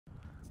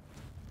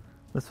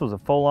This was a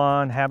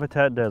full-on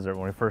habitat desert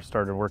when we first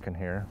started working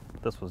here.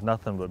 This was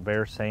nothing but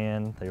bare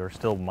sand. They were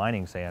still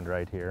mining sand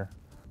right here.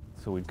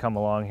 So we'd come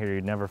along here,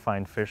 you'd never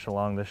find fish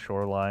along this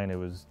shoreline. It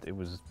was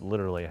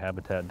literally a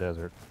habitat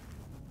desert.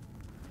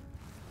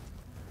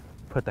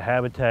 Put the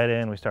habitat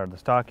in, we started the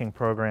stocking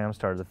program,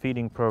 started the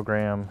feeding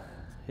program,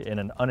 and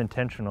an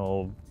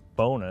unintentional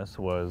bonus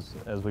was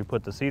as we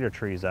put the cedar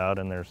trees out,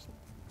 and there's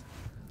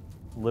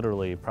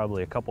literally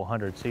probably a couple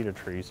hundred cedar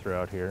trees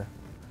throughout here.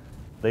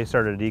 They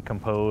started to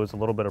decompose, a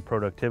little bit of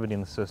productivity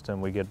in the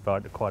system. We get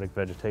aquatic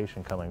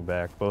vegetation coming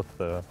back, both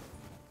the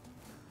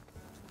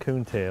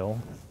coontail,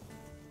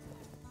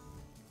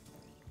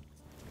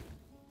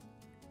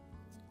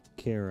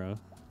 Cara,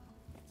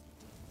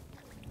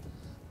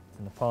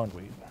 and the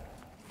pondweed.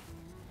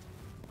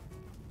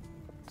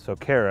 So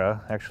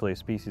Cara, actually a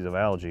species of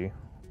algae,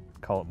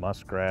 call it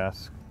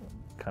muskgrass,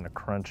 kind of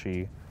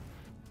crunchy,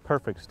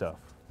 perfect stuff.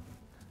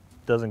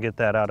 Doesn't get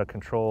that out of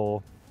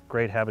control,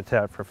 great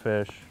habitat for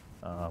fish.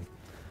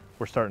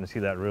 We're starting to see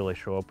that really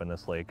show up in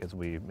this lake as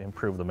we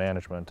improve the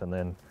management. And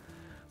then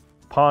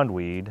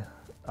pondweed,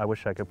 I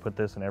wish I could put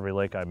this in every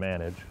lake I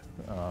manage.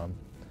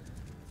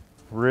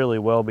 Really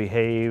well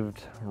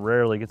behaved,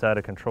 rarely gets out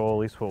of control, at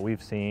least what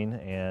we've seen,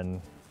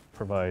 and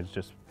provides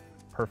just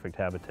perfect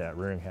habitat,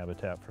 rearing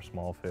habitat for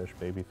small fish,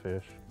 baby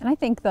fish. And I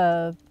think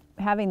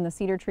having the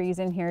cedar trees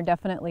in here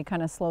definitely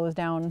kind of slows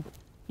down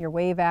your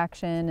wave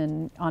action,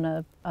 and on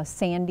a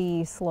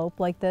sandy slope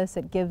like this,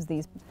 it gives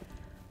the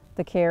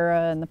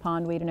Cara and the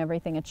pondweed and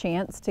everything a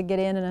chance to get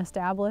in and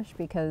establish,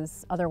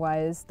 because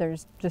otherwise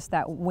there's just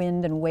that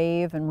wind and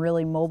wave and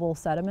really mobile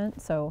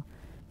sediment. So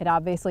it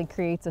obviously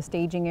creates a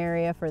staging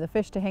area for the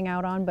fish to hang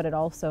out on, but it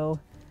also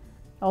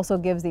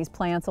gives these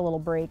plants a little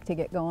break to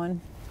get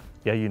going.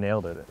 Yeah, you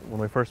nailed it. When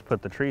we first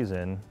put the trees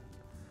in,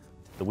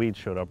 the weeds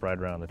showed up right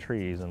around the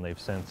trees, and they've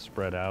since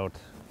spread out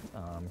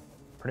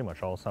pretty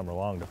much all summer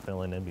long to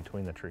fill in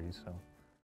between the trees. So.